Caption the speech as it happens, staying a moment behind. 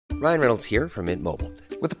Ryan Reynolds here from Mint Mobile.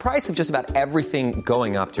 With the price of just about everything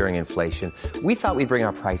going up during inflation, we thought we'd bring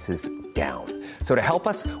our prices down. So to help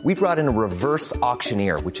us, we brought in a reverse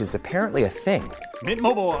auctioneer, which is apparently a thing. Mint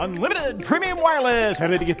Mobile Unlimited Premium Wireless. How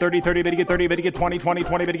to get 30, 30, bit to get 30, bit to get 20, 20,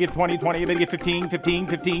 20, bit to get 20, 20, bit to get 15, 15,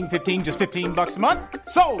 15, 15, just $15 a month?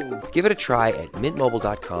 Sold! Give it a try at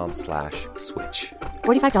mintmobile.com/switch.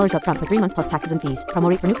 $45 up front for 3 months plus taxes and fees. Promo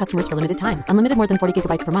rate for new customers for limited time. Unlimited more than 40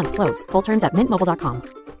 gigabytes per month. Slows full terms at mintmobile.com.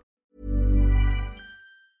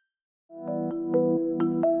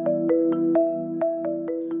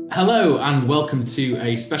 Hello and welcome to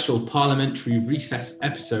a special parliamentary recess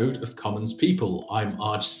episode of Commons People. I'm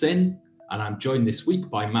Arj Sin and I'm joined this week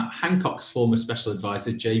by Matt Hancock's former special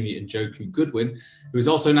advisor, Jamie Njoku Goodwin, who is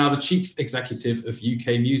also now the chief executive of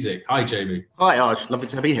UK Music. Hi, Jamie. Hi, Arj. Lovely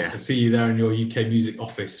to be here. I see you there in your UK Music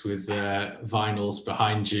office with vinyls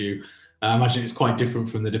behind you. I imagine it's quite different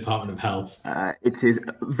from the Department of Health. It is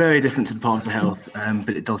very different to the Department for Health,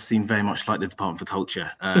 but it does seem very much like the Department for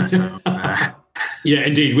Culture. Yeah,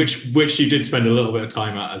 indeed, which you did spend a little bit of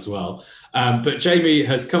time at as well. But Jamie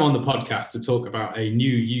has come on the podcast to talk about a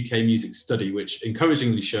new UK music study, which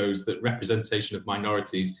encouragingly shows that representation of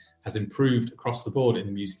minorities has improved across the board in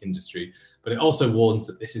the music industry. But it also warns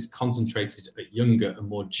that this is concentrated at younger and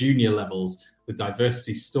more junior levels, with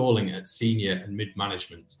diversity stalling at senior and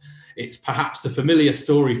mid-management. It's perhaps a familiar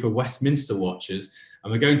story for Westminster watchers,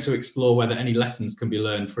 and we're going to explore whether any lessons can be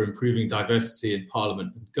learned for improving diversity in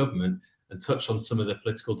Parliament and government, and touch on some of the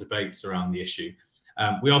political debates around the issue.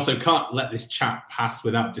 We also can't let this chat pass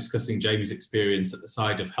without discussing Jamie's experience at the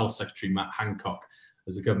side of Health Secretary Matt Hancock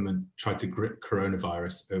as the government tried to grip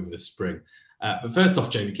coronavirus over the spring. But first off,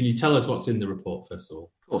 Jamie, can you tell us what's in the report, first of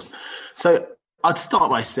all? Of course. So I'd start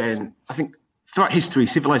by saying, I think throughout history,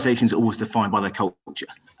 civilizations are always defined by their culture,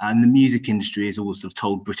 and the music industry has always sort of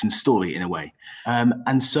told Britain's story in a way.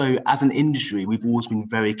 And so as an industry, we've always been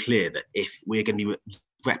very clear that if we're going to be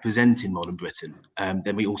representing modern Britain,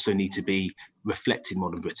 then we also need to be reflecting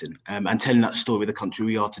modern Britain and telling that story of the country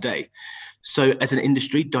we are today. So as an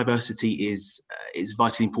industry, diversity is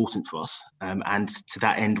vitally important for us. And to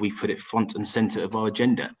that end, we've put it front and centre of our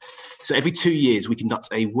agenda. So every 2 years, we conduct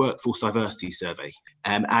a workforce diversity survey.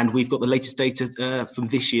 And we've got the latest data from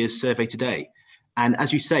this year's survey today. And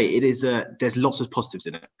as you say, it is there's lots of positives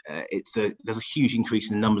in it. There's a huge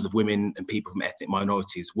increase in the numbers of women and people from ethnic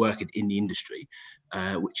minorities working in the industry,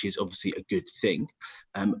 which is obviously a good thing.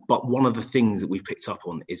 But one of the things that we've picked up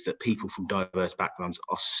on is that people from diverse backgrounds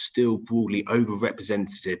are still broadly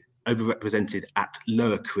overrepresented at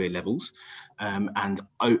lower career levels and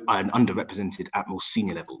underrepresented at more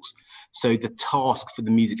senior levels. So the task for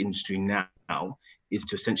the music industry now is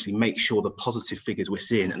to essentially make sure the positive figures we're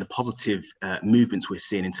seeing and the positive movements we're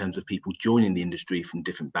seeing in terms of people joining the industry from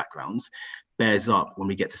different backgrounds bears up when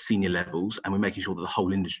we get to senior levels, and we're making sure that the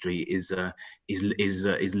whole industry is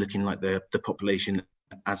looking like the population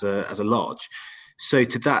as a large. So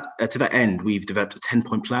to that end, we've developed a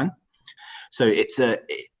 10-point plan. So it's a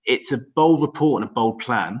bold report and a bold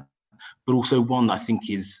plan, but also one that I think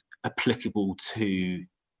is applicable to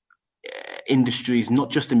industries, not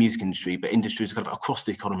just the music industry, but industries kind of across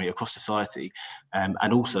the economy, across society, and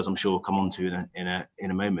also, as I'm sure we'll come on to in a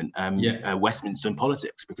moment, Westminster and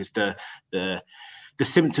politics, because the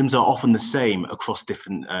symptoms are often the same across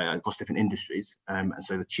different industries, and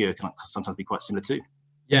so the cure can sometimes be quite similar too.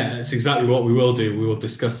 Yeah, that's exactly what we will do. We will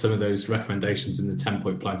discuss some of those recommendations in the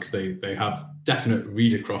 10-point plan, because they have definite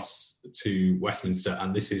read across to Westminster,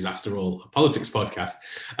 and this is, after all, a politics podcast.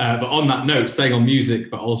 But on that note, staying on music,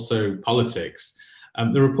 but also politics,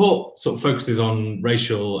 the report sort of focuses on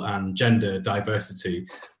racial and gender diversity,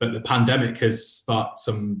 but the pandemic has sparked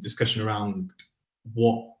some discussion around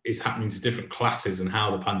what is happening to different classes and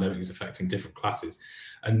how the pandemic is affecting different classes.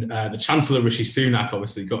 And the Chancellor, Rishi Sunak,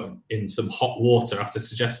 obviously got in some hot water after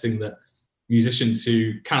suggesting that musicians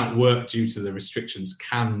who can't work due to the restrictions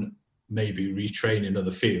can maybe retrain in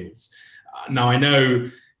other fields. Now, I know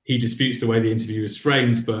he disputes the way the interview was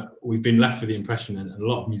framed, but we've been left with the impression, and a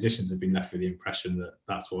lot of musicians have been left with the impression, that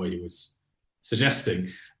that's what he was suggesting.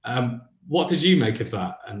 What did you make of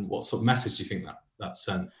that, and what sort of message do you think that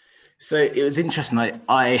sent? So it was interesting.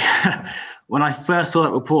 I when I first saw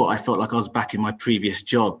that report, I felt like I was back in my previous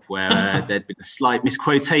job, where there'd been a slight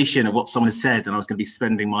misquotation of what someone had said, and I was going to be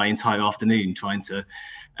spending my entire afternoon trying to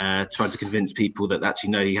convince people that actually,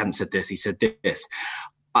 no, he hadn't said this, he said this.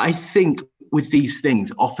 I think with these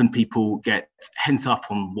things, often people get hent up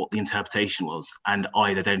on what the interpretation was, and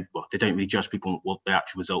they don't really judge people on what the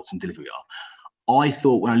actual results and delivery are. I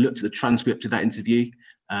thought when I looked at the transcript of that interview,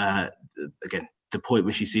 again, the point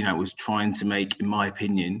Rishi Sunak was trying to make, in my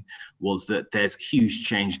opinion, was that there's huge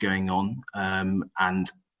change going on,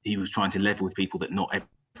 and he was trying to level with people that not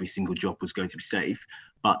every single job was going to be safe.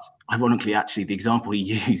 But ironically, actually, the example he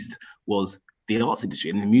used was the arts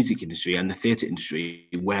industry and the music industry and the theatre industry,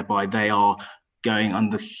 whereby they are going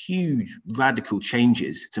under huge radical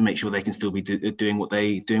changes to make sure they can still be doing what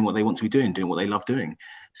they want to be doing what they love doing.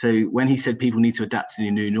 So when he said people need to adapt to the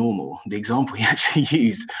new normal, the example he actually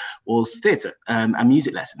used was theatre and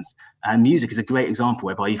music lessons. And music is a great example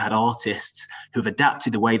whereby you've had artists who have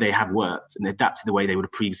adapted the way they have worked and adapted the way they would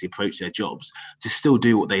have previously approached their jobs to still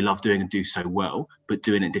do what they love doing and do so well, but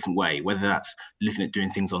do it in a different way, whether that's looking at doing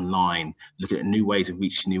things online, looking at new ways of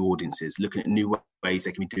reaching new audiences, looking at new ways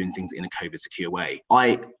they can be doing things in a COVID secure way.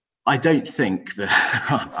 I don't think that,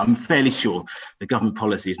 I'm fairly sure the government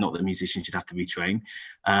policy is not that musicians should have to retrain.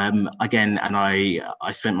 Again, and I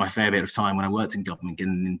spent my fair bit of time when I worked in government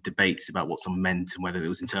getting in debates about what something meant and whether it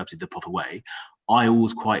was interpreted the proper way. I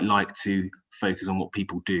always quite like to focus on what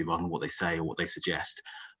people do rather than what they say or what they suggest.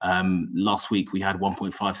 Last week, we had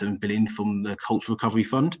 1.57 billion from the Cultural Recovery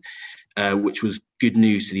Fund, which was good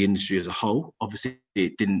news to the industry as a whole. Obviously,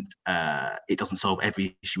 it doesn't solve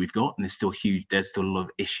every issue we've got, and there's still a lot of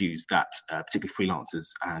issues that particularly freelancers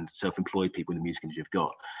and self-employed people in the music industry have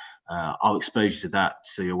got. Our exposure to that,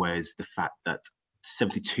 so you're aware, is the fact that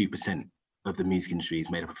 72% of the music industry is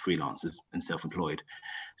made up of freelancers and self-employed.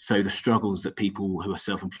 So the struggles that people who are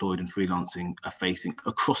self-employed and freelancing are facing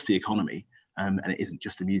across the economy, and it isn't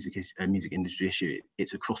just a music industry issue,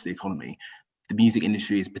 it's across the economy. The music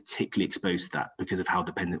industry is particularly exposed to that because of how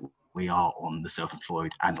dependent we are on the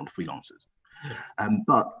self-employed and on freelancers. Yeah.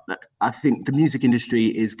 But I think the music industry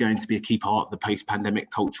is going to be a key part of the post-pandemic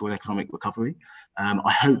cultural and economic recovery.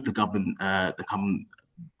 I hope the government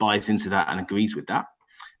buys into that and agrees with that.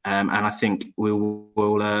 And I think we'll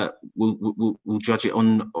judge it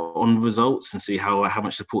on results and see how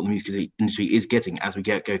much support the music industry is getting as we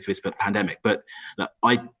go through this pandemic. But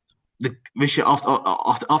Rishi, after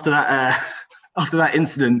that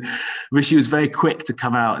incident, Rishi was very quick to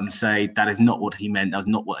come out and say that is not what he meant. That was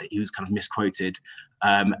not what he was kind of misquoted.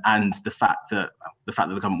 And the fact that the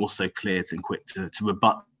government was so clear and quick to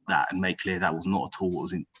rebut that and make clear that was not at all what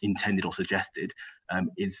was intended or suggested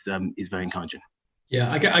is very encouraging. Yeah,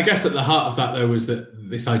 I guess at the heart of that, though, was that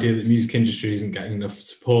this idea that the music industry isn't getting enough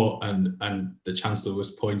support, and the Chancellor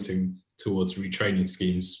was pointing towards retraining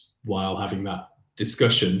schemes while having that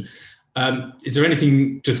discussion. Is there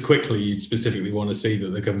anything, just quickly, you'd specifically want to see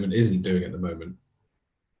that the government isn't doing at the moment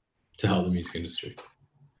to help the music industry?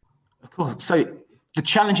 Of course. So the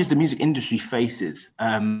challenges the music industry faces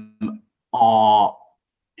are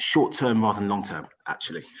short-term rather than long-term,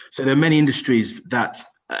 actually. So there are many industries that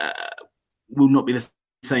will not be the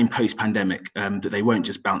same post-pandemic, that they won't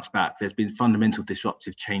just bounce back. There's been fundamental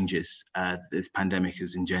disruptive changes that this pandemic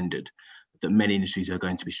has engendered that many industries are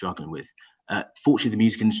going to be struggling with. Fortunately, the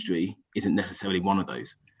music industry isn't necessarily one of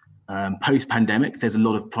those. Post-pandemic, there's a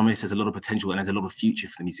lot of promise, there's a lot of potential, and there's a lot of future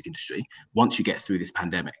for the music industry once you get through this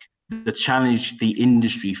pandemic. The challenge the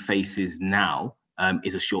industry faces now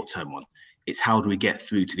is a short-term one. It's how do we get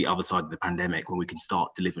through to the other side of the pandemic when we can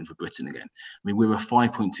start delivering for Britain again? I mean, we're a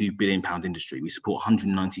 £5.2 billion industry. We support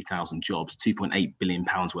 190,000 jobs, £2.8 billion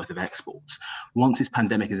worth of exports. Once this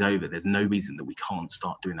pandemic is over, there's no reason that we can't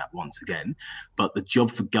start doing that once again. But the job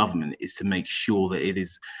for government is to make sure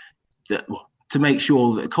that to make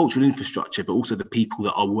sure that cultural infrastructure, but also the people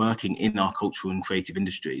that are working in our cultural and creative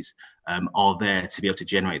industries are there to be able to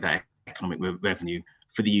generate that economic revenue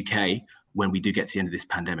for the UK when we do get to the end of this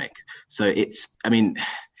pandemic. So it's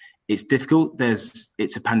difficult.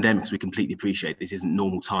 It's a pandemic, so we completely appreciate this isn't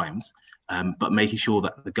normal times, but making sure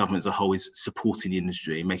that the government as a whole is supporting the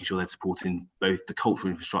industry, making sure they're supporting both the cultural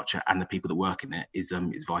infrastructure and the people that work in it is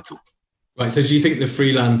vital. Right. So do you think the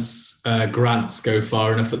freelance grants go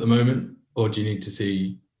far enough at the moment, or do you want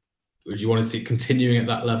to see it continuing at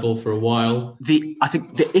that level for a while? I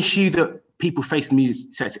think the issue that people face in the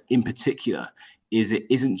music sector in particular is it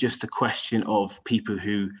isn't just a question of people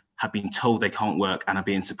who have been told they can't work and are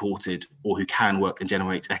being supported, or who can work and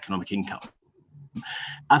generate economic income.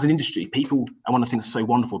 As an industry, people, and one of the things that's so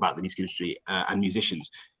wonderful about the music industry and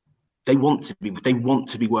musicians, they want to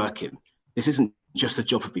be working. This isn't just a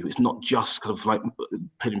job for people. It's not just kind of like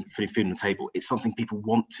putting food on the table. It's something people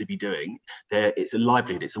want to be doing. It's a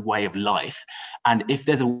livelihood. It's a way of life. And if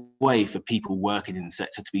there's a way for people working in the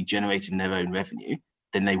sector to be generating their own revenue,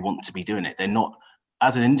 then they want to be doing it. They're not,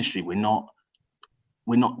 as an industry, we're not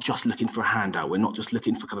just looking for a handout. We're not just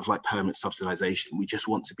looking for kind of like permanent subsidization. We just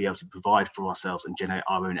want to be able to provide for ourselves and generate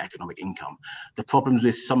our own economic income. The problems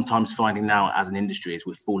we're sometimes finding now as an industry is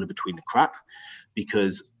we're falling between the crack.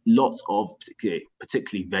 because lots of,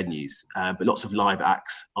 particularly venues, but lots of live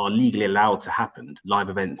acts are legally allowed to happen. Live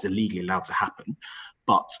events are legally allowed to happen,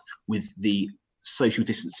 but with the social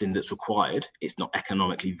distancing that's required, it's not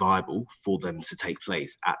economically viable for them to take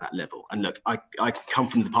place at that level. And look, I come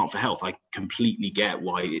from the Department for Health. I completely get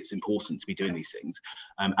why it's important to be doing these things.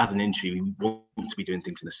 As an industry, we want to be doing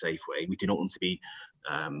things in a safe way. We do not want to be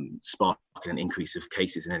sparking an increase of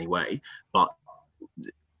cases in any way, but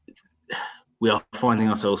we are finding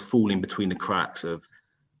ourselves falling between the cracks of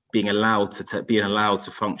being allowed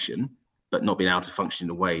to function, but not being able to function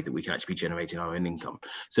in a way that we can actually be generating our own income.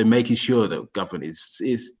 So making sure that government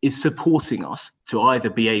is supporting us to either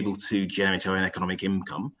be able to generate our own economic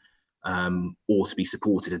income, or to be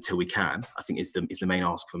supported until we can, I think is the main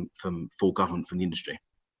ask for government from the industry.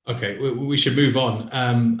 Okay, we should move on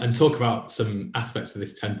and talk about some aspects of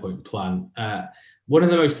this 10-point plan. One of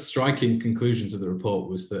the most striking conclusions of the report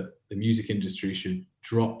was that the music industry should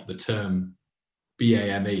drop the term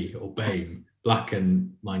BAME or BAME, Black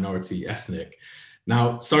and Minority Ethnic.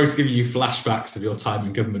 Now, sorry to give you flashbacks of your time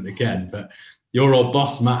in government again, but your old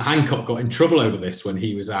boss, Matt Hancock, got in trouble over this when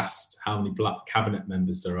he was asked how many Black cabinet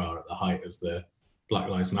members there are at the height of the Black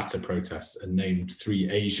Lives Matter protests and named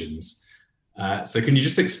 3 Asians. So can you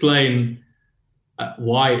just explain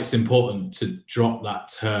why it's important to drop that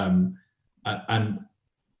term and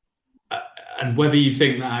whether you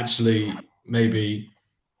think that actually maybe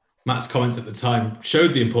Matt's comments at the time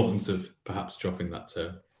showed the importance of perhaps dropping that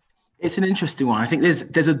term? It's an interesting one. I think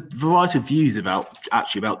there's a variety of views about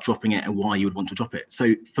dropping it and why you would want to drop it.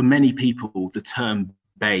 So for many people, the term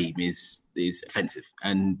BAME is offensive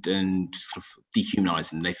and sort of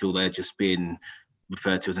dehumanizing. They feel they're just being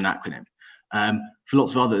referred to as an acronym. For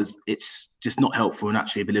lots of others, it's just not helpful and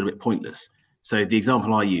actually a little bit pointless. So the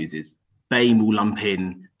example I use is BAME will lump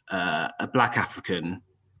in a Black African,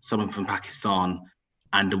 someone from Pakistan,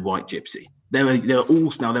 and a white gypsy. There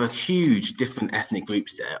are huge different ethnic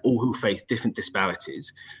groups there, all who face different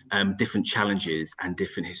disparities, different challenges, and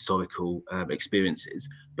different historical experiences,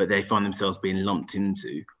 but they find themselves being lumped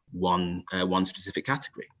into one specific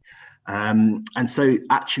category. And so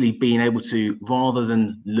actually being able to, rather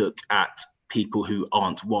than look at people who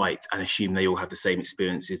aren't white and assume they all have the same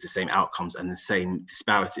experiences, the same outcomes, and the same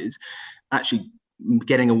disparities, actually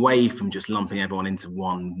getting away from just lumping everyone into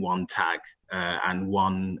one tag and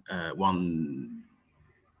one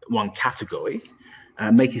category,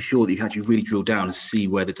 making sure that you can actually really drill down and see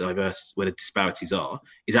where the disparities are,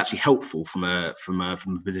 is actually helpful from a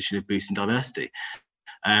position of boosting diversity.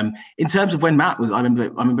 In terms of when Matt was, I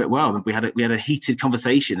remember it well. We had a heated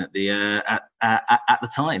conversation at the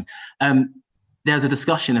time. There was a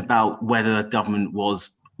discussion about whether government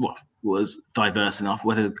was diverse enough,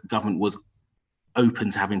 whether government was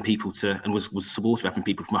open to having people and was supportive of having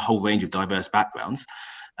people from a whole range of diverse backgrounds.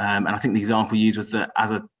 And I think the example used was that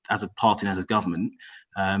as a party and as a government,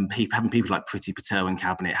 having people like Priti Patel in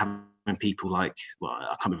cabinet, having people like, well,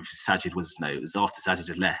 I can't remember if Sajid was, no, it was after Sajid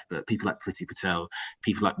had left, but people like Priti Patel,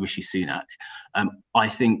 people like Rishi Sunak. I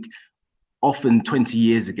think often 20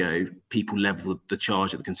 years ago, people levelled the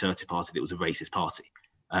charge at the Conservative Party that it was a racist party.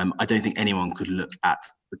 I don't think anyone could look at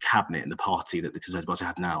the cabinet and the party that the Conservative Party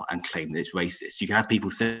have now and claim that it's racist. You can have people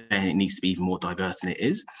saying it needs to be even more diverse than it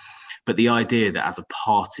is. But the idea that as a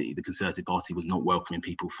party, the Conservative Party was not welcoming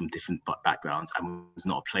people from different backgrounds and was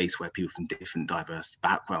not a place where people from different diverse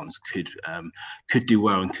backgrounds could do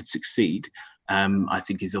well and could succeed, I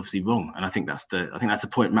think is obviously wrong. And I think that's the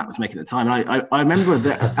point Matt was making at the time. And I remember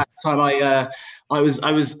that at that time I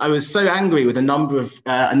was so angry with a number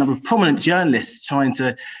of prominent journalists trying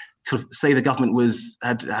to sort of say the government was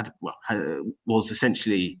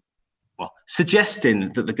essentially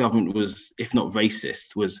suggesting that the government was, if not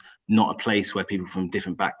racist, was not a place where people from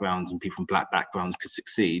different backgrounds and people from Black backgrounds could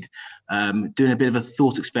succeed. Doing a bit of a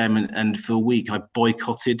thought experiment, and for a week I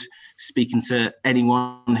boycotted speaking to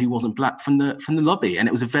anyone who wasn't Black from the lobby, and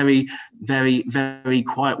it was a very, very, very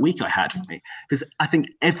quiet week I had for me, because I think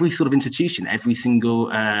every sort of institution, every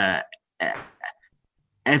single,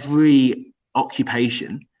 every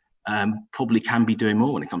occupation probably can be doing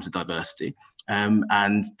more when it comes to diversity.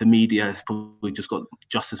 And the media has probably just got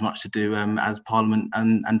just as much to do as Parliament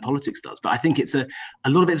and politics does. But I think it's a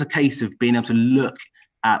lot of it is a case of being able to look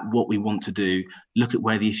at what we want to do, look at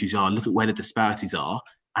where the issues are, look at where the disparities are,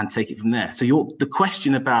 and take it from there. So the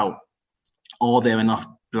question about, are there enough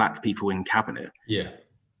Black people in cabinet? Yeah.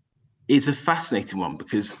 It's a fascinating one,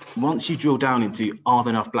 because once you drill down into, are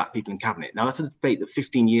there enough Black people in cabinet? Now, that's a debate that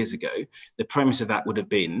 15 years ago, the premise of that would have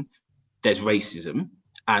been, there's racism,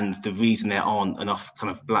 and the reason there aren't enough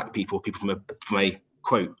kind of Black people from a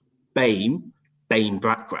quote BAME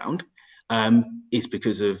background, is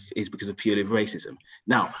because of purely of racism.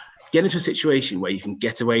 Now, get into a situation where you can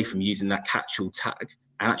get away from using that catch-all tag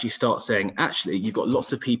and actually start saying, actually, you've got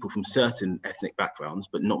lots of people from certain ethnic backgrounds,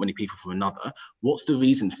 but not many people from another. What's the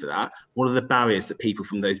reason for that? What are the barriers that people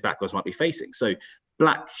from those backgrounds might be facing? So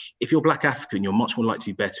if you're Black African, you're much more likely to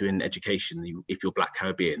be better in education than if you're Black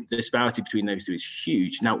Caribbean. The disparity between those two is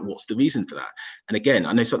huge. Now, what's the reason for that? And again,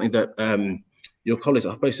 I know something that your colleagues,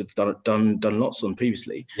 I've both have done lots on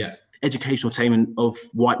previously. Yeah. Educational attainment of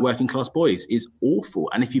white working class boys is awful.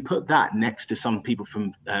 And if you put that next to some people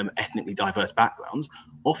from ethnically diverse backgrounds,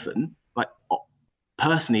 often, like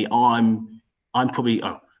personally, I'm probably,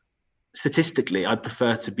 statistically, I'd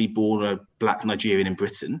prefer to be born a Black Nigerian in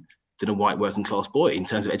Britain than a white working class boy in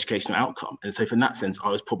terms of educational outcome. And so from that sense, I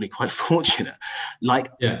was probably quite fortunate.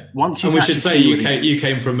 Once you and we should say you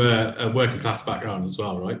came from a working class background as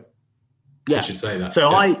well, right? Yeah. We should say that. So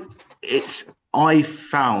I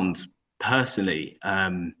found personally,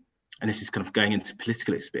 and this is kind of going into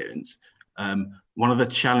political experience, one of the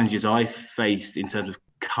challenges I faced in terms of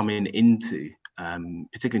coming into,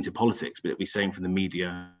 particularly into politics, but we're saying from the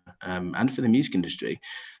media and for the music industry,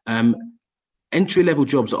 entry-level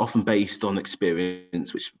jobs are often based on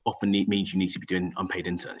experience, which often means you need to be doing unpaid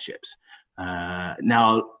internships.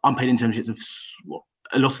 Now, unpaid internships,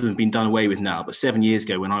 a lot of them have been done away with now, but 7 years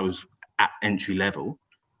ago when I was at entry level,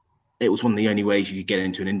 it was one of the only ways you could get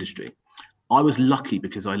into an industry. I was lucky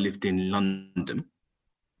because I lived in London.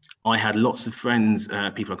 I had lots of friends,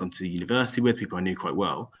 people I'd gone to university with, people I knew quite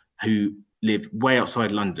well, who live way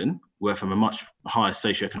outside London, were from a much higher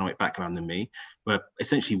socioeconomic background than me, were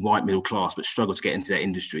essentially white middle class, but struggled to get into their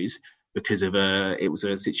industries because of it was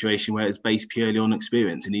a situation where it's based purely on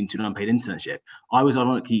experience and into an unpaid internship. I was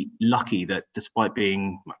ironically lucky that despite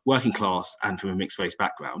being working class and from a mixed race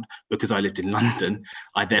background, because I lived in London,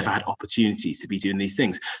 I therefore had opportunities to be doing these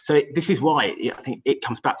things. So this is why I think it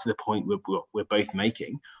comes back to the point we're both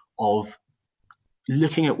making of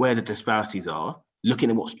looking at where the disparities are, looking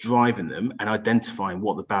at what's driving them and identifying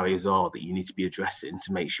what the barriers are that you need to be addressing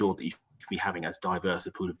to make sure that you be having as diverse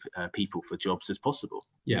a pool of people for jobs as possible.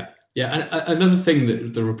 Yeah. And another thing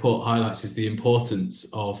that the report highlights is the importance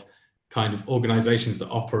of kind of organizations that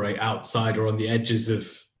operate outside or on the edges of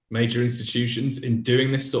major institutions in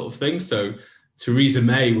doing this sort of thing. So Theresa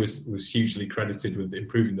May was hugely credited with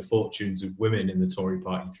improving the fortunes of women in the Tory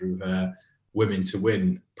party through her Women to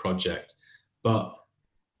Win project.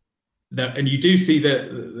 And you do see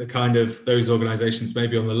the kind of those organizations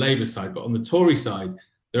maybe on the Labour side, but on the Tory side,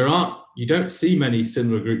 you don't see many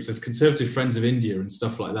similar groups. There's Conservative Friends of India and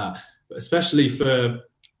stuff like that, but especially for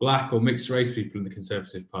Black or mixed race people in the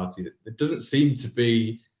Conservative Party, there doesn't seem to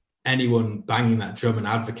be anyone banging that drum and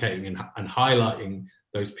advocating and highlighting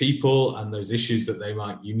those people and those issues that they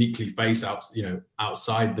might uniquely face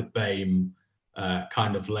outside the BAME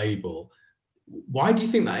kind of label. Why do you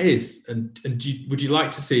think that is? And would you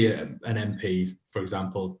like to see an MP, for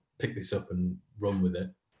example, pick this up and run with it?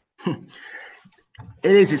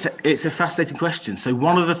 It is. It's a fascinating question. So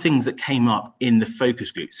one of the things that came up in the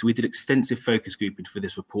focus group, so we did extensive focus grouping for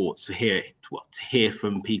this report to hear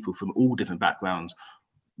from people from all different backgrounds,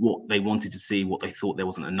 what they wanted to see, what they thought there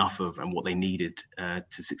wasn't enough of, and what they needed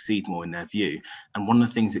to succeed more in their view. And one of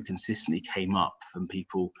the things that consistently came up from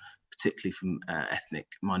people, particularly from ethnic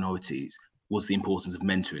minorities, was the importance of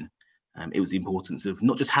mentoring. It was the importance of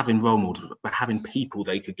not just having role models, but having people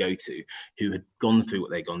they could go to who had gone through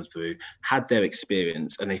what they'd gone through, had their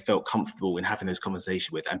experience, and they felt comfortable in having those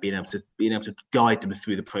conversations with and being able to guide them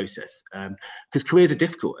through the process. Because careers are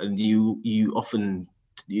difficult, and you often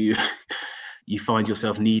find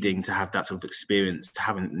yourself needing to have that sort of experience, to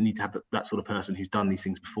have that sort of person who's done these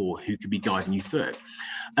things before, who could be guiding you through it.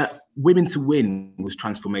 Women to Win was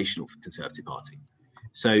transformational for the Conservative Party.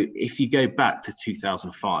 So if you go back to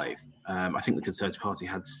 2005, I think the Conservative Party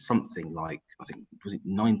had something like, was it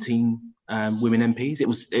 19 women MPs? It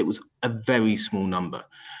was a very small number.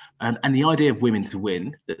 And the idea of Women to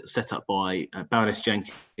Win, that was set up by Baroness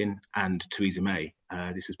Jenkin and Theresa May.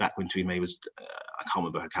 This was back when Theresa May was, I can't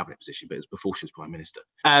remember her cabinet position, but it was before she was Prime Minister.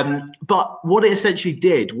 But what it essentially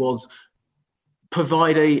did was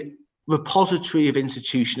provide a repository of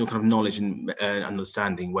institutional kind of knowledge and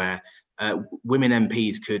understanding where women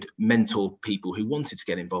MPs could mentor people who wanted to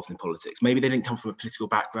get involved in politics. Maybe they didn't come from a political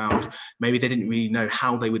background. Maybe they didn't really know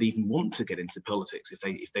how they would even want to get into politics if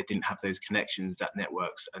they didn't have those connections, that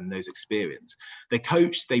networks, and those experience. They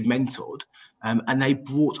coached, they mentored, and they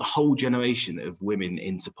brought a whole generation of women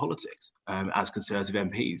into politics as Conservative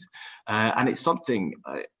MPs. And it's something.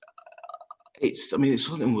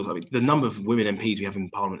 The number of women MPs we have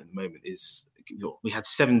in Parliament at the moment is, we had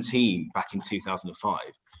 17 back in 2005.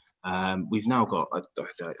 We've now got, I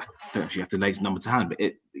don't actually have the latest number to hand, but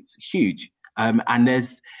it's huge. And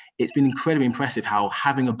it's been incredibly impressive how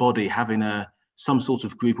having a body, having some sort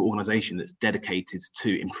of group or organisation that's dedicated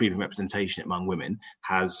to improving representation among women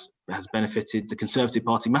has benefited the Conservative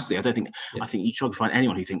Party massively. I think you try to find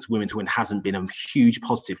anyone who thinks Women to Win hasn't been a huge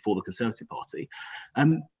positive for the Conservative Party.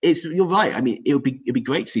 You're right. I mean, it'd be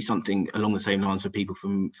great to see something along the same lines for people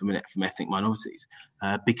from ethnic minorities,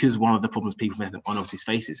 because one of the problems people from ethnic minorities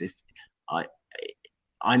face is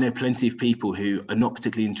I know plenty of people who are not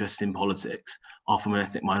particularly interested in politics, are from an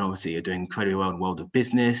ethnic minority, are doing incredibly well in the world of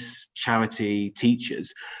business, charity,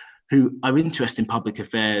 teachers, who are interested in public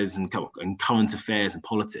affairs and current affairs and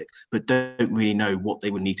politics, but don't really know what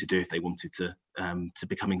they would need to do if they wanted to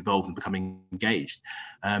become involved and becoming engaged.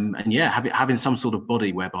 Having some sort of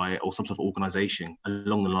body whereby, or some sort of organisation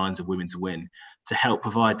along the lines of Women to Win, to help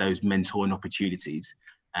provide those mentoring opportunities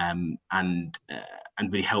and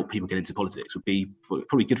really help people get into politics would be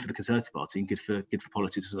probably good for the Conservative Party and good for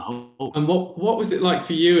politics as a whole. And what was it like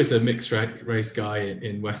for you as a mixed race guy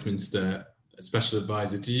in Westminster, a special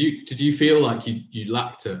advisor? Did you feel like you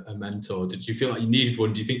lacked a mentor? Did you feel like you needed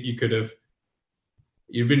one? Do you think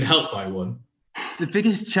you've been helped by one? The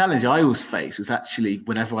biggest challenge I always face was actually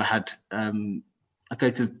whenever I had I go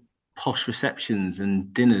to posh receptions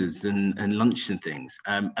and dinners and lunch and things,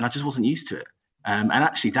 and I just wasn't used to it. And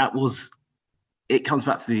actually, it comes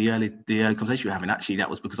back to the early conversation we were having. Actually, that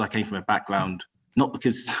was because I came from a background, not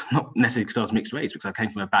necessarily because I was mixed race, because I came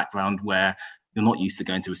from a background where you're not used to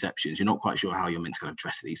going to receptions. You're not quite sure how you're meant to kind of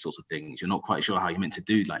dress at these sorts of things. You're not quite sure how you're meant to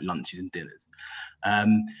do like lunches and dinners.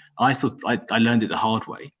 I thought I learned it the hard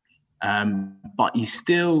way, but I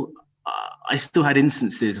still had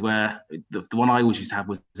instances where the one I always used to have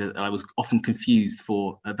was that I was often confused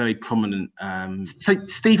for a very prominent. So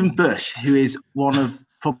Stephen Bush, who is one of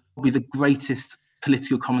probably the greatest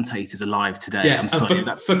political commentators alive today. Yeah,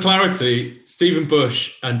 for clarity, Stephen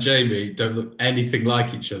Bush and Jamie don't look anything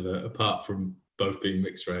like each other apart from both being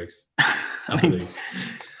mixed race. I mean,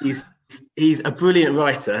 he's a brilliant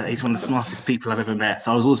writer. He's one of the smartest people I've ever met.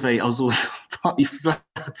 So I was always partly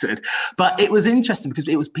flattered. But it was interesting because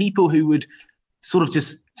it was people who would sort of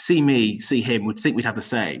just see him, would think we'd have the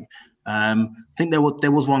same. I think there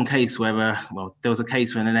was one case where, there was a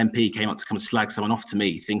case when an MP came up to come and slag someone off to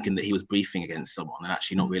me, thinking that he was briefing against someone, and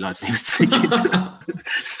actually not realising he was speaking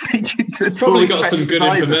to a probably got some good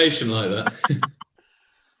information like that.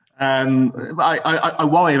 I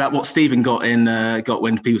worry about what Stephen got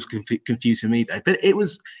when people were confused with me there. But it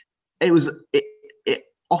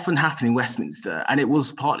often happened in Westminster, and it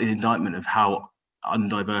was partly an indictment of how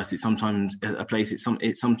undiverse it sometimes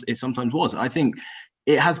was. I think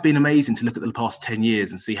it has been amazing to look at the past 10 years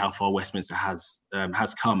and see how far Westminster has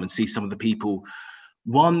come, and see some of the people,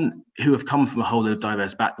 one, who have come from a whole lot of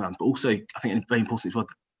diverse backgrounds, but also, I think very important as well,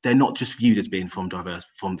 they're not just viewed as being from diverse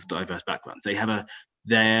backgrounds.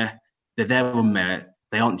 They're there on merit.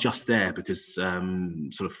 They aren't just there because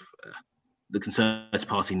the Conservative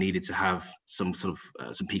Party needed to have some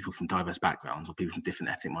people from diverse backgrounds or people from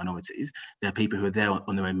different ethnic minorities. There are people who are there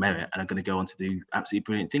on their own merit and are going to go on to do absolutely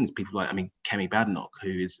brilliant things. People like, Kemi Badenoch,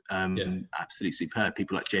 who is absolutely superb.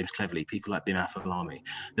 People like James Cleverly, people like Bim Afolami.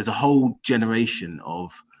 There's a whole generation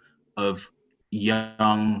of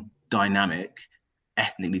young, dynamic,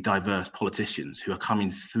 ethnically diverse politicians who are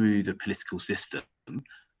coming through the political system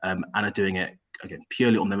and are doing it again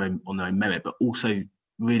purely on their own merit, but also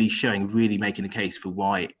really making a case for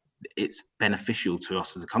why it's beneficial to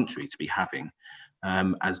us as a country to be having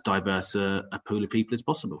as diverse a pool of people as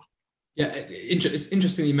possible. Yeah, it's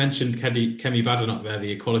interesting you mentioned Kemi Badenoch there,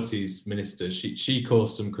 the Equalities Minister. She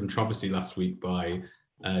caused some controversy last week by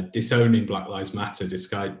disowning Black Lives Matter,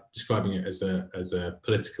 describing it as a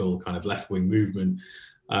political kind of left-wing movement,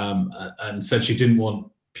 and said she didn't want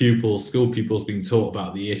school pupils being taught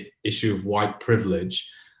about the issue of white privilege.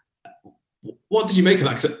 What did you make of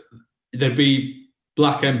that? Because there'd be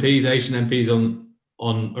black MPs, Asian MPs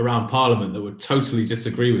on around Parliament that would totally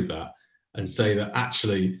disagree with that and say that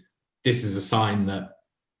actually this is a sign that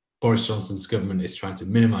Boris Johnson's government is trying to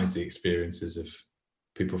minimise the experiences of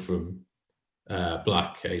people from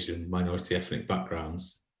black, Asian, minority ethnic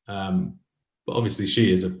backgrounds. But obviously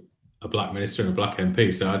she is a black minister and a black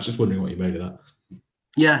MP, so I was just wondering what you made of that.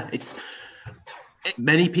 Yeah,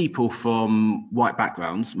 many people from white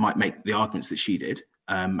backgrounds might make the arguments that she did,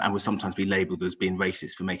 and would sometimes be labelled as being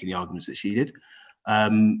racist for making the arguments that she did.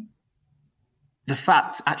 The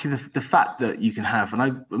fact that you can have, and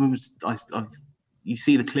I remember, you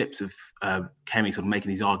see the clips of Kemi sort of making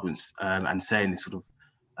these arguments and saying this sort of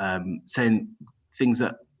saying things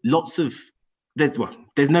that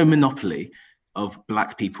there's no monopoly of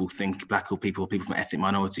black or people from ethnic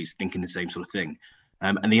minorities thinking the same sort of thing.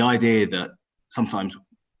 And the idea that sometimes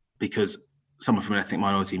because someone from an ethnic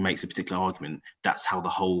minority makes a particular argument, that's how the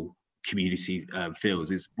whole community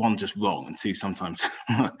feels, is one, just wrong, and two, sometimes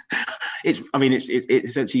it's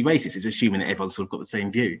essentially racist. It's assuming that everyone's sort of got the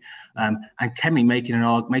same view. And Kemi making an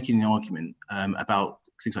argument about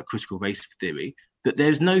things like critical race theory, that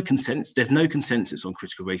there's no consensus on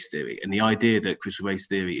critical race theory, and the idea that critical race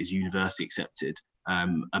theory is universally accepted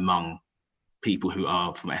among people who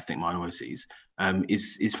are from ethnic minorities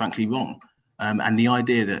is frankly wrong. And the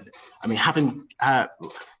idea that, having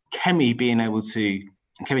Kemi being able to,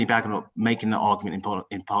 and Kemi Badenoch making that argument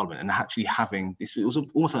in Parliament, and actually having this, it was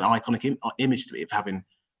almost an iconic image to me of having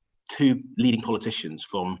two leading politicians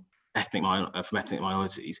from ethnic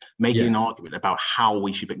minorities making an argument about how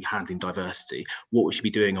we should be handling diversity, what we should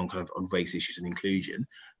be doing on race issues and inclusion,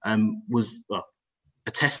 was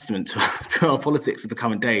a testament to our politics of the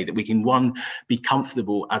current day, that we can, one, be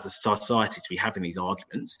comfortable as a society to be having these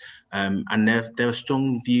arguments, and there are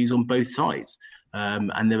strong views on both sides,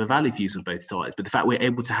 and there are valid views on both sides. But the fact we're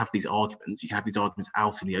able to have these arguments, you can have these arguments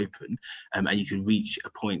out in the open, and you can reach a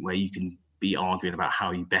point where you can be arguing about how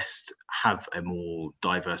you best have a more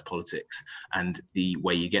diverse politics, and the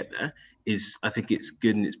way you get there is, I think it's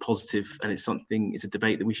good and it's positive, and it's a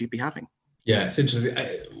debate that we should be having. Yeah, it's interesting.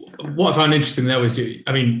 What I found interesting there was,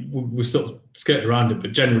 we sort of skirted around it,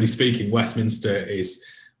 but generally speaking, Westminster is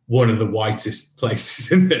one of the whitest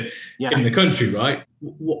places in the country, right?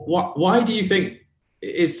 Why do you think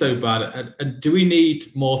it is so bad? And do we need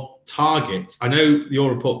more targets? I know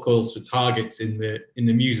your report calls for targets in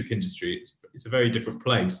the music industry. It's a very different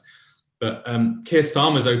place, but Keir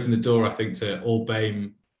Starmer's opened the door, I think, to all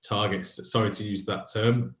BAME targets. Sorry to use that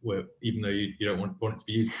term, even though you don't want it to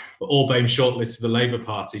be used, but all BAME shortlist for the Labour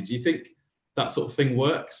Party. Do you think that sort of thing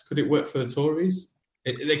works? Could it work for the Tories?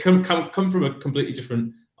 They come from a completely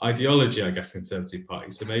different ideology, I guess, Conservative Party,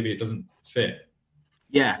 so maybe it doesn't fit.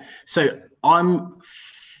 Yeah, so I'm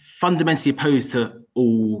fundamentally opposed to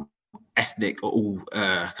all ethnic or all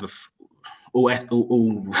I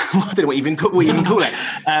don't know what you even call it.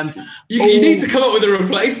 You need to come up with a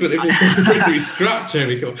replacement if it's going to be scrapped,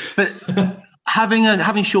 Jeremy. But having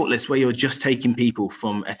shortlists where you're just taking people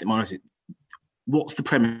from ethnic minorities, what's the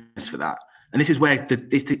premise for that? And this is where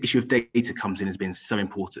the issue of data comes in, has been so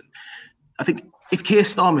important. I think if Keir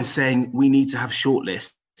Starmer is saying we need to have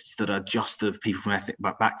shortlists that are just of people from ethnic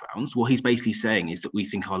backgrounds, what he's basically saying is that we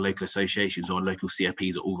think our local associations or our local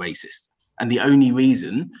COPs are all racist. And the only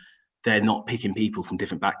reason they're not picking people from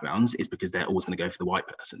different backgrounds is because they're always going to go for the white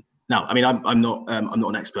person. Now, I'm not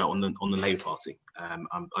an expert on the Labour Party.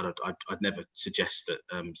 I'd never suggest that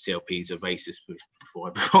CLPs are racist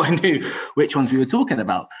before I knew which ones we were talking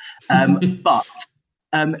about. But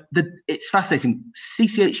it's fascinating.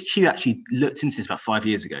 CCHQ actually looked into this about 5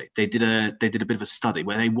 years ago. They did a bit of a study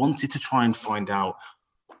where they wanted to try and find out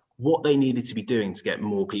what they needed to be doing to get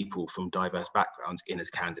more people from diverse backgrounds in as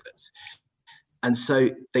candidates. And so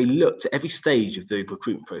they looked at every stage of the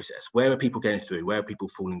recruitment process. Where are people getting through? Where are people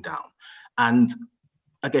falling down? And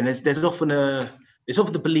again, there's often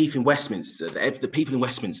the belief in Westminster that the people in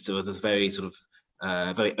Westminster are very sort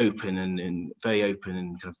of very open and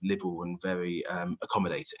kind of liberal and very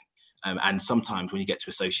accommodating. And sometimes when you get to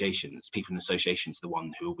associations, people in associations are the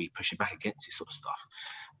one who will be pushing back against this sort of stuff.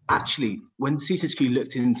 Actually, when CCHQ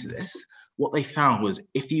looked into this, what they found was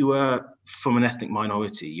if you were from an ethnic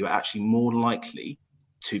minority, you were actually more likely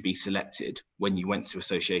to be selected when you went to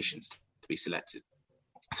associations to be selected.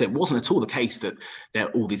 So it wasn't at all the case that there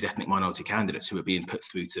are all these ethnic minority candidates who were being put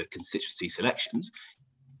through to constituency selections.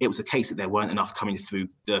 It was a case that there weren't enough coming through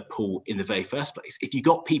the pool in the very first place. If you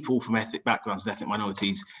got people from ethnic backgrounds and ethnic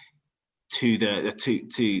minorities to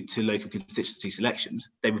local constituency selections,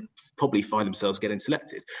 they would probably find themselves getting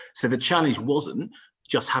selected. So the challenge wasn't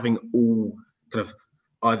just having all kind of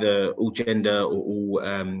either all gender or all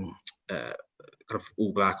kind of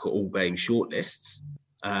all black or all BAME shortlists.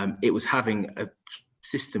 It was having a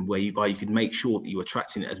system whereby you could make sure that you were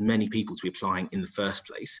attracting as many people to be applying in the first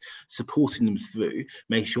place, supporting them through,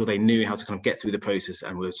 make sure they knew how to kind of get through the process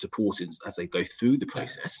and were supported as they go through the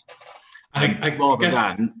process.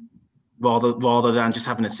 Rather than just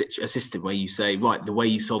having a system where you say, right, the way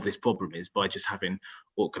you solve this problem is by just having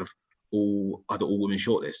either all women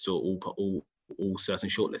shortlists or all certain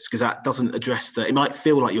shortlists, because that doesn't address it might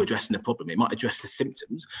feel like you're addressing the problem, it might address the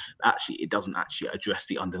symptoms, but actually it doesn't actually address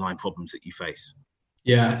the underlying problems that you face.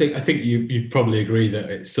 Yeah, I think you'd probably agree that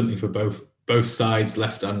it's something for both sides,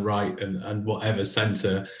 left and right, and whatever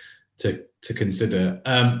centre to consider.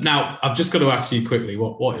 Now, I've just got to ask you quickly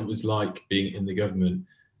what it was like being in the government.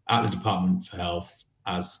 at the Department for Health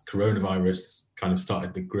as coronavirus kind of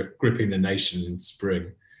started gripping the nation in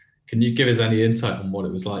spring. Can you give us any insight on what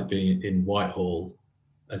it was like being in Whitehall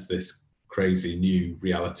as this crazy new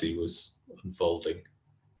reality was unfolding?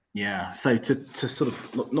 Yeah, so to sort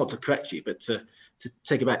of, not to correct you, but to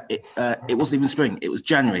take it back, it wasn't even spring. It was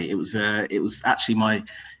January. It was actually my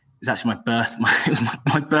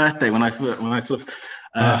birthday when I sort of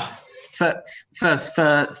first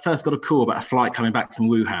got a call about a flight coming back from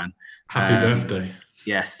Wuhan. Happy birthday!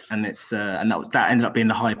 Yes, and it's and that ended up being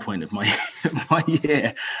the high point of my my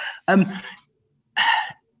year.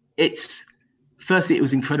 It's firstly, it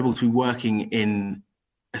was incredible to be working in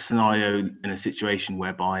a scenario, in a situation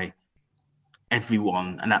whereby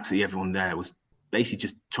everyone and absolutely everyone there was basically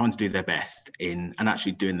just trying to do their best and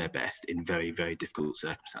actually doing their best in very, very difficult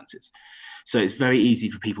circumstances. So it's very easy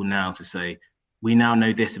for people now to say, we now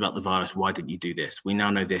know this about the virus, why didn't you do this? We now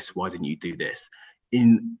know this, why didn't you do this?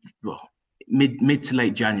 In mid to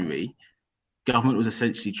late January, government was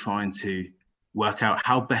essentially trying to work out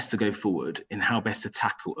how best to go forward and how best to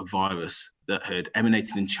tackle a virus that had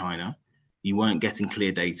emanated in China. You weren't getting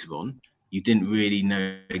clear data on. You didn't really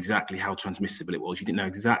know exactly how transmissible it was. You didn't know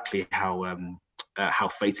exactly how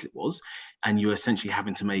fatal it was. And you were essentially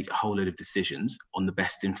having to make a whole load of decisions on the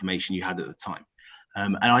best information you had at the time.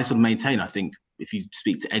 And I sort of maintain, I think, if you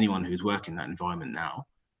speak to anyone who's working in that environment now,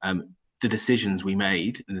 the decisions we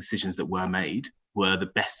made and the decisions that were made were the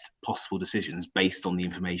best possible decisions based on the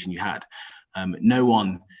information you had. No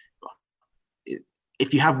one...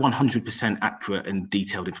 If you have 100% accurate and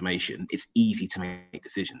detailed information, it's easy to make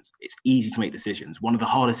decisions. It's easy to make decisions. One of the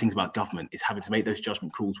hardest things about government is having to make those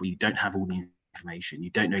judgment calls where you don't have all the information. You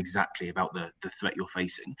don't know exactly about the threat you're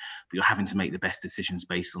facing, but you're having to make the best decisions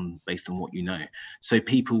based on what you know. So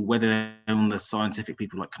people, whether they're on the scientific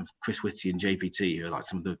people like kind of Chris Whitty and JVT, who are like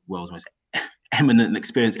some of the world's most eminent and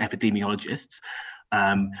experienced epidemiologists,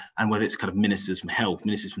 and whether it's kind of ministers from health,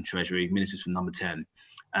 ministers from Treasury, ministers from Number 10,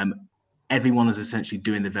 everyone is essentially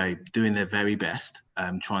doing their very best,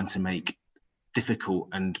 trying to make difficult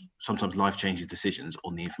and sometimes life-changing decisions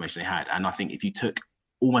on the information they had. And I think if you took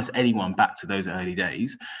almost anyone back to those early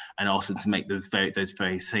days and asked them to make those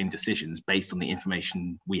very same decisions based on the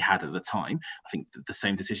information we had at the time, I think the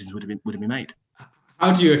same decisions would have been made.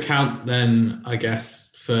 How do you account then, I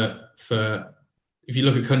guess, for if you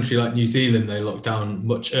look at a country like New Zealand, they locked down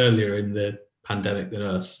much earlier in the pandemic than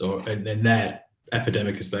us, or in their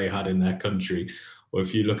epidemic as they had in their country. Or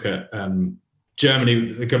if you look at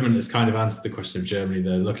Germany, the government has kind of answered the question of Germany.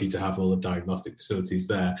 They're lucky to have all the diagnostic facilities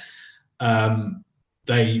there.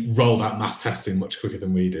 They rolled out mass testing much quicker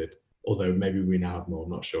than we did, although maybe we now have more, I'm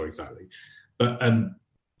not sure exactly. But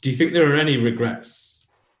do you think there are any regrets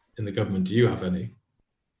in the government? Do you have any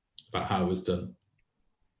about how it was done?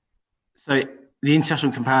 So the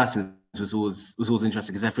international comparison was always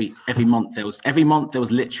interesting, because every month there was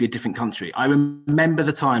literally a different country. I remember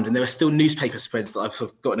the times, and there are still newspaper spreads that I've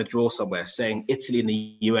sort of got in a drawer somewhere saying Italy and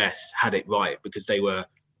the US had it right because they were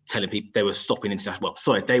telling people, they were stopping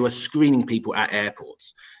they were screening people at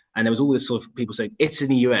airports. And there was all this sort of people saying, Italy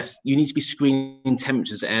and the US, you need to be screening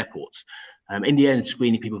temperatures at airports. In the end,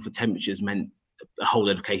 screening people for temperatures meant a whole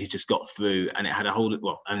load of cases just got through, and it had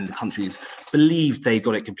and the countries believed they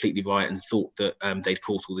got it completely right and thought that they'd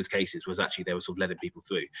caught all these cases, was actually they were sort of letting people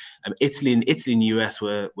through. Italy and the US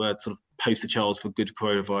were sort of poster childs for good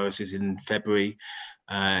coronaviruses in February.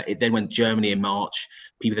 It then went Germany in March.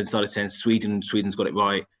 People then started saying Sweden's got it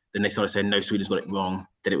right. Then they started saying, no, Sweden's got it wrong.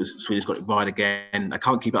 Then it was Sweden's got it right again. I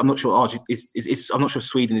can't keep it. I'm not sure. I'm not sure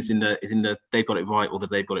Sweden is in the they've got it right or that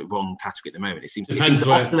they've got it wrong category at the moment. It seems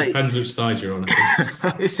to oscillate. Depends which side you're on.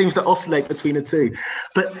 It seems to oscillate between the two.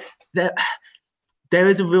 But there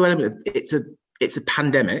is a real element of it's a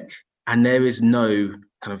pandemic, and there is no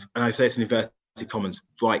kind of, and I say it's in inverted commas,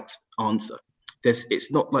 right answer.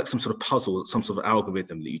 It's not like some sort of puzzle, some sort of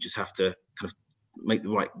algorithm that you just have to kind of make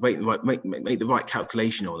the right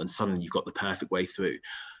calculation on, and suddenly you've got the perfect way through.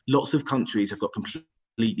 Lots of countries have got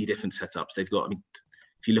completely different setups. They've got,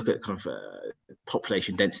 if you look at kind of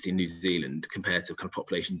population density in New Zealand compared to kind of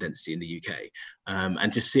population density in the UK,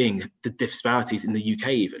 and just seeing the disparities in the UK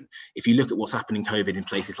even. If you look at what's happening in COVID in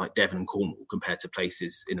places like Devon and Cornwall compared to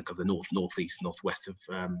places in kind of the northeast, northwest of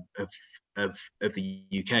the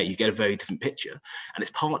UK, you get a very different picture. And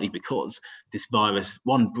it's partly because this virus,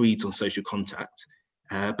 one, breeds on social contact,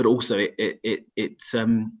 but also it's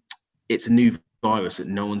a new virus that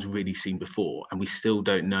no one's really seen before, and we still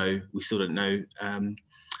don't know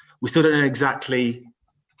exactly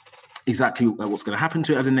what's going to happen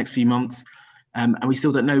to it over the next few months. and we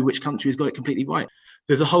still don't know which country has got it completely right.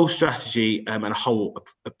 There's a whole strategy and a whole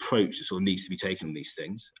approach that sort of needs to be taken on these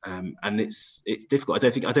things, and it's difficult. I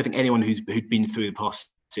don't think anyone who'd been through the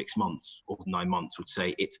past 6 months or 9 months would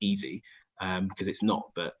say it's easy, because it's not.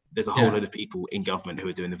 But there's a whole load of people in government who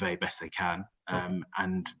are doing the very best they can,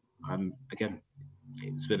 and again,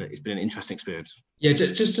 it's been an interesting experience. Yeah,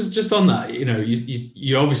 just on that,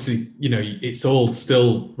 you obviously, it's all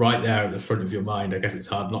still right there at the front of your mind. I guess it's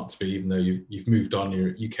hard not to be, even though you've moved on. You're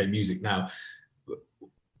at UK Music now.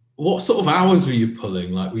 What sort of hours were you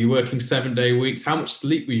pulling? Like, were you working 7-day weeks? How much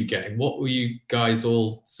sleep were you getting? What were you guys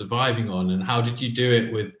all surviving on? And how did you do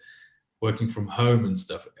it with working from home and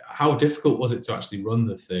stuff? How difficult was it to actually run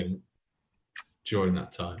the thing during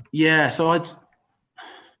that time? Yeah, so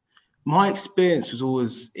my experience was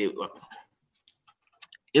always, it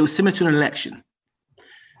was similar to an election.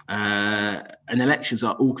 And elections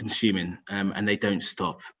are all consuming, and they don't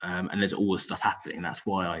stop. And there's always stuff happening. That's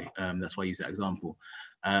why I use that example.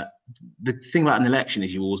 The thing about an election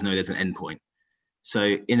is you always know there's an end point.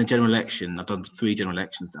 So in a general election, I've done 3 general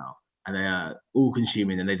elections now, and they are all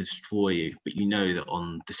consuming and they destroy you. But you know that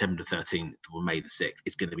on December the 13th or May the 6th,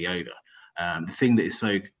 it's going to be over. The thing that has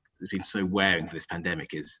been so wearing for this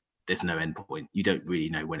pandemic is there's no end point. You don't really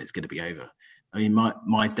know when it's going to be over. I mean,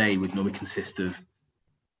 my day would normally consist of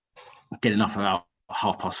getting up about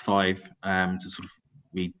 5:30 to sort of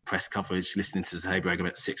read press coverage, listening to the Today programme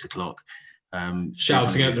at 6 o'clock.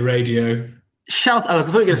 Shouting at the radio. I thought you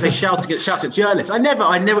were going to say shouting at journalists. I'd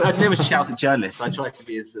never shout at journalists. I try to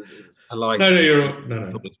be as polite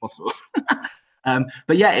as possible.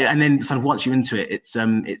 But yeah, and then sort of once you're into it, it's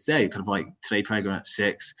there. You're kind of like Today programme at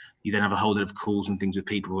 6. You then have a whole lot of calls and things with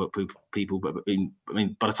people. But I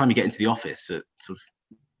mean, by the time you get into the office at sort of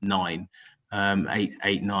 9,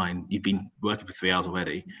 8, 9, you've been working for 3 hours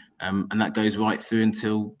already, and that goes right through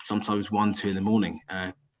until sometimes 1, 2 in the morning.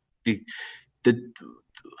 The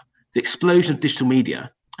explosion of digital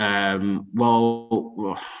media,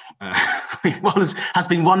 while has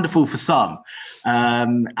been wonderful for some,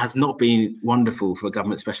 has not been wonderful for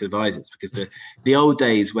government special advisors, because the old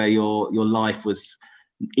days where your life was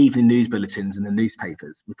evening news bulletins and the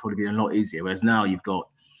newspapers would probably be a lot easier, whereas now you've got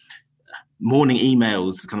morning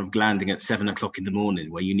emails kind of landing at 7 o'clock in the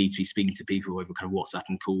morning, where you need to be speaking to people over kind of WhatsApp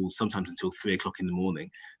and calls, sometimes until 3 o'clock in the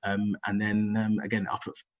morning, and then again up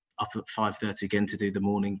at 5:30 again to do the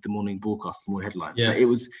morning broadcast, the morning headlines. Yeah. So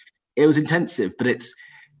it was intensive, but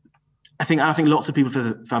I think lots of people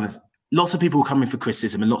found this. Lots of people were coming for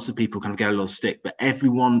criticism, and lots of people kind of get a lot of stick. But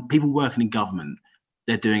people working in government,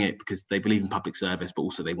 they're doing it because they believe in public service, but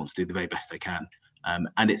also they want to do the very best they can.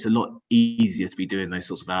 And it's a lot easier to be doing those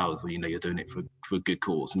sorts of hours when you know you're doing it for a good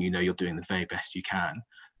cause, and you know you're doing the very best you can,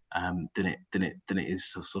 than it is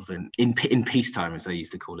sort of in peacetime, as they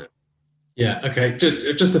used to call it. Yeah, okay.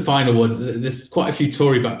 Just a final one. There's quite a few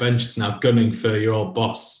Tory backbenchers now gunning for your old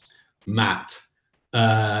boss, Matt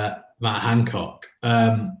Hancock.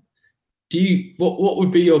 What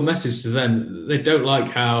would be your message to them? They don't like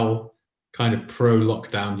how kind of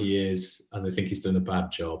pro-lockdown he is, and they think he's done a bad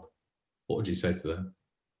job. What would you say to them?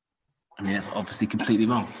 I mean, that's obviously completely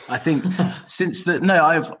wrong. I think I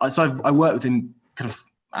worked with him kind of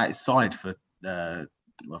outside for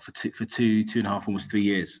 2.5, almost 3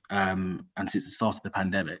 years, and since the start of the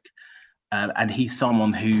pandemic. And he's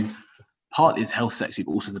someone who partly is health secretary,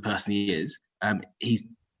 but also the person he is, he's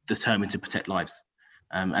determined to protect lives.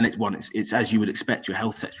 And it's as you would expect your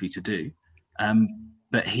health secretary to do.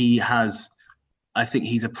 But I think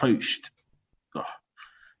he's approached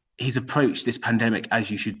this pandemic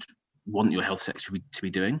as you should want your health secretary to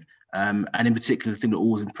be doing. And in particular, the thing that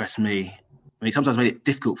always impressed me, I mean, sometimes made it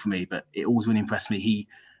difficult for me, but it always really impressed me. He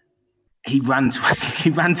ran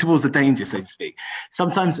towards the danger, so to speak.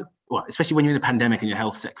 Sometimes, especially when you're in a pandemic and you're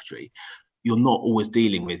health secretary, you're not always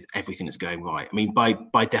dealing with everything that's going right. I mean, by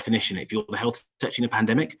definition, if you're the health secretary in a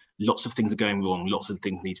pandemic, lots of things are going wrong, lots of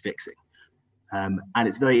things need fixing. And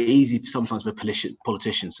it's very easy sometimes for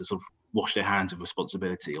politicians to sort of wash their hands of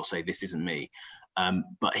responsibility or say, this isn't me.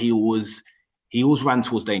 But he always ran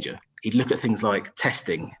towards danger. He'd look at things like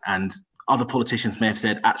testing, and other politicians may have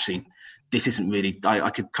said, actually, this isn't really,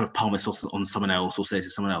 I could kind of palm this on someone else or say this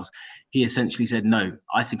to someone else. He essentially said, no,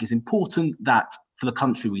 I think it's important that for the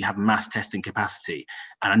country, we have mass testing capacity.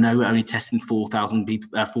 And I know we're only testing 4,000 people,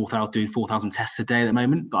 doing 4,000 tests a day at the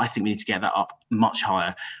moment, but I think we need to get that up much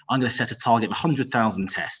higher. I'm going to set a target of 100,000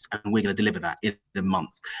 tests, and we're going to deliver that in a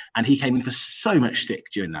month. And he came in for so much stick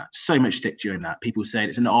during that. People saying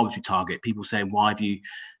it's an arbitrary target. People saying, why have you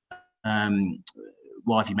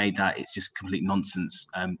made that? It's just complete nonsense.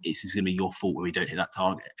 It's going to be your fault when we don't hit that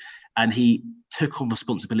target. And he took on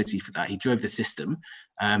responsibility for that. He drove the system,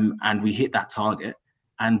 and we hit that target.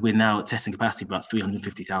 And we're now at testing capacity of about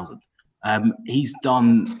 350,000. He's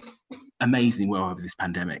done amazingly well over this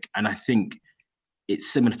pandemic. And I think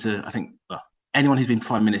it's similar to, anyone who's been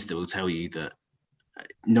Prime Minister will tell you that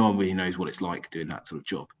no one really knows what it's like doing that sort of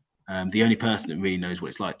job. The only person that really knows what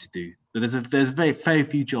it's like to do, there's very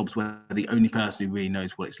few jobs where the only person who really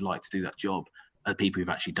knows what it's like to do that job are people who've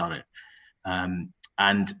actually done it.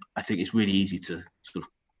 And I think it's really easy to sort of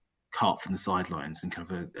cart from the sidelines and kind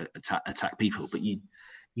of attack people, but you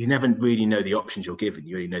never really know the options you're given.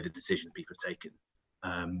 You only know the decisions people have taken.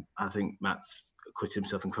 I think Matt's acquitted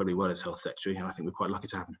himself incredibly well as Health Secretary, and I think we're quite lucky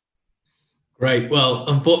to have him. Great. Well,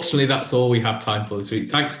 unfortunately, that's all we have time for this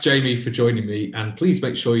week. Thanks, Jamie, for joining me. And please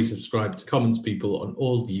make sure you subscribe to Commons People on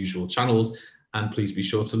all the usual channels. And please be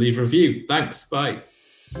sure to leave a review. Thanks. Bye.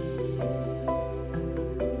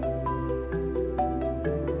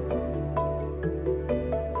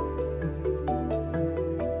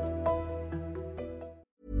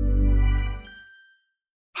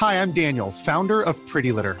 Hi, I'm Daniel, founder of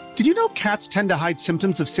Pretty Litter. Did you know cats tend to hide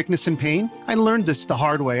symptoms of sickness and pain? I learned this the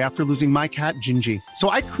hard way after losing my cat, Gingy. So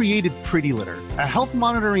I created Pretty Litter, a health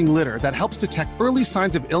monitoring litter that helps detect early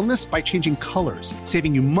signs of illness by changing colors,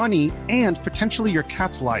 saving you money and potentially your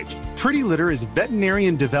cat's life. Pretty Litter is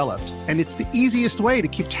veterinarian developed, and it's the easiest way to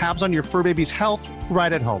keep tabs on your fur baby's health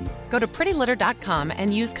right at home. Go to prettylitter.com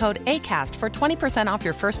and use code ACAST for 20% off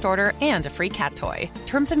your first order and a free cat toy.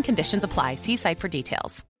 Terms and conditions apply. See site for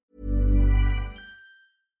details.